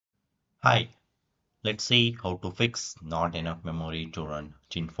Hi, let's see how to fix not enough memory to run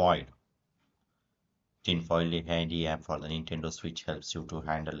Tinfoil. Tinfoil, a handy app for the Nintendo Switch, helps you to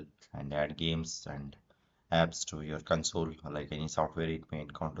handle and add games and apps to your console. Like any software, it may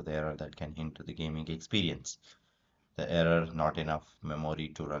encounter the error that can hinder the gaming experience. The error, not enough memory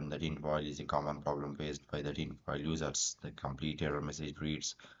to run the Tinfoil, is a common problem faced by the Tinfoil users. The complete error message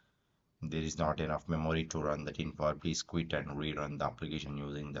reads, "There is not enough memory to run the tinfoil. Please quit and rerun the application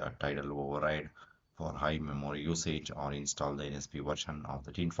using the title override for high memory usage or install the NSP version of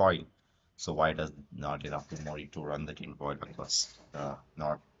the tinfoil." So why does not enough memory to run the tinfoil? Because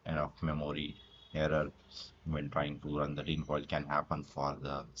not enough memory error when trying to run the tinfoil can happen for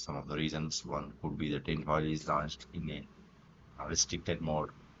the some of the reasons. One could be the tinfoil is launched in a restricted mode,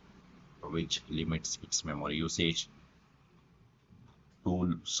 which limits its memory usage.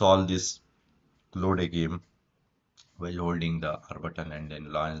 To solve this, load a game while holding the R button and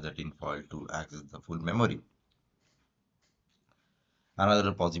then launch the tinfoil to access the full memory.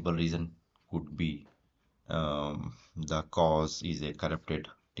 Another possible reason could be the cause is a corrupted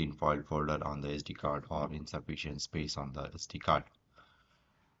tinfoil folder on the SD card or insufficient space on the SD card.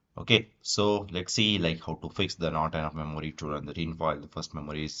 Okay, so let's see like how to fix the not enough memory to run the tinfoil. The first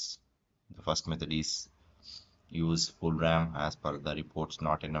method is use full RAM. As per the reports,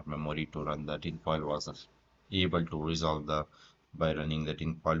 not enough memory to run the tinfoil was able to resolve the by running the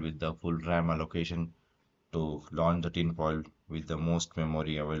tinfoil with the full RAM allocation. To launch the tinfoil with the most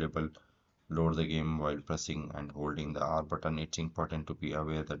memory available, load the game while pressing and holding the R button. It's important to be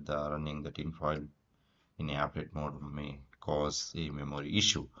aware that the running the tinfoil in airplane mode may cause a memory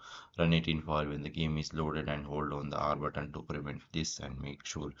issue. Run a tinfoil when the game is loaded and hold on the R button to prevent this and make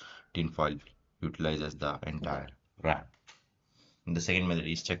sure tinfoil utilizes the entire RAM. And the second method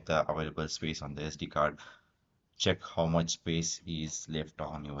is check the available space on the SD card. Check how much space is left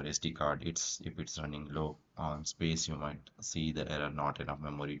on your SD card. If it's running low on space, you might see the error not enough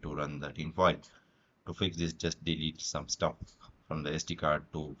memory to run the tinfoil. To fix this, just delete some stuff from the SD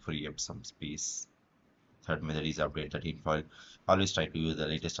card to free up some space. Third method is update the tinfoil. Always try to use the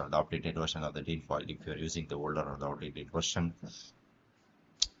latest or the updated version of the tinfoil. If you're using the older or the outdated version,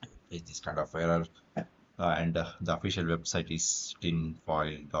 face this kind of error. And the official website is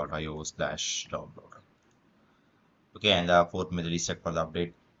tinfoil.io/download. Okay, and the fourth method is check for the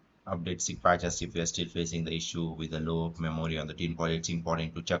update Sigpatches. If you are still facing the issue with the low memory on the tinfoil, it's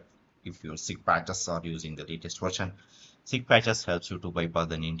important to check if your Sigpatches are using the latest version. Sigpatches helps you to bypass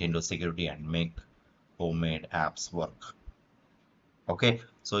the Nintendo security and make homemade apps work. Okay,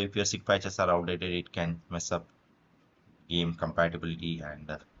 so if your Sigpatches are outdated, it can mess up game compatibility and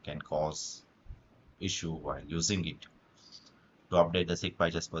can cause issue while using it. To update the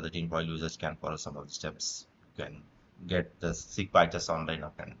Sigpatches for the tinfoil, users can follow some of the steps. You can get the Sigpatches online or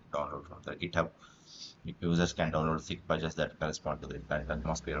can download from the GitHub. Users can download Sigpatches that correspond to the current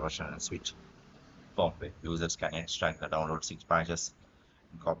atmosphere version and switch firmware. Users can extract the download Sigpatches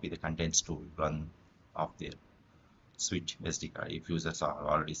and copy the contents to run off their switch SD card. If users are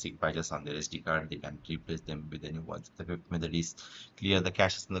already Sigpatches on their SD card, they can replace them with the new ones. The fifth method is clear the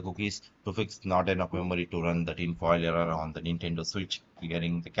caches and the cookies. To fix not enough memory to run the tinfoil error on the Nintendo Switch,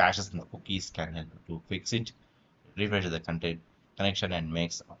 clearing the caches and the cookies can help to fix it. Refresh the content connection and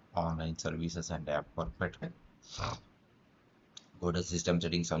makes online services and app work better. Go to system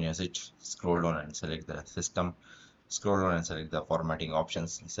settings on your switch, scroll down and select the system. Scroll down and select the formatting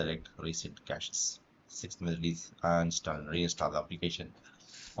options. Select reset caches. Sixth method is uninstall and reinstall the application.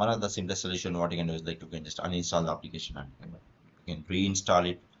 One of the simplest solution what you can do is like you can just uninstall the application and you can reinstall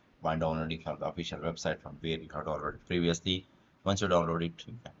it by downloading from the official website from where you have downloaded previously. Once you download it,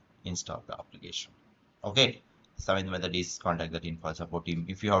 you can install the application. Okay. Seventh method is contact the tinfoil support team.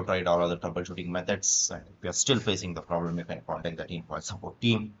 If you have tried all other troubleshooting methods and if you are still facing the problem, you can contact the tinfoil support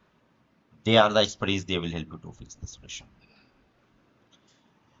team. They are the experts, they will help you to fix the solution.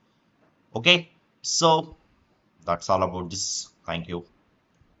 Okay, so that's all about this. Thank you.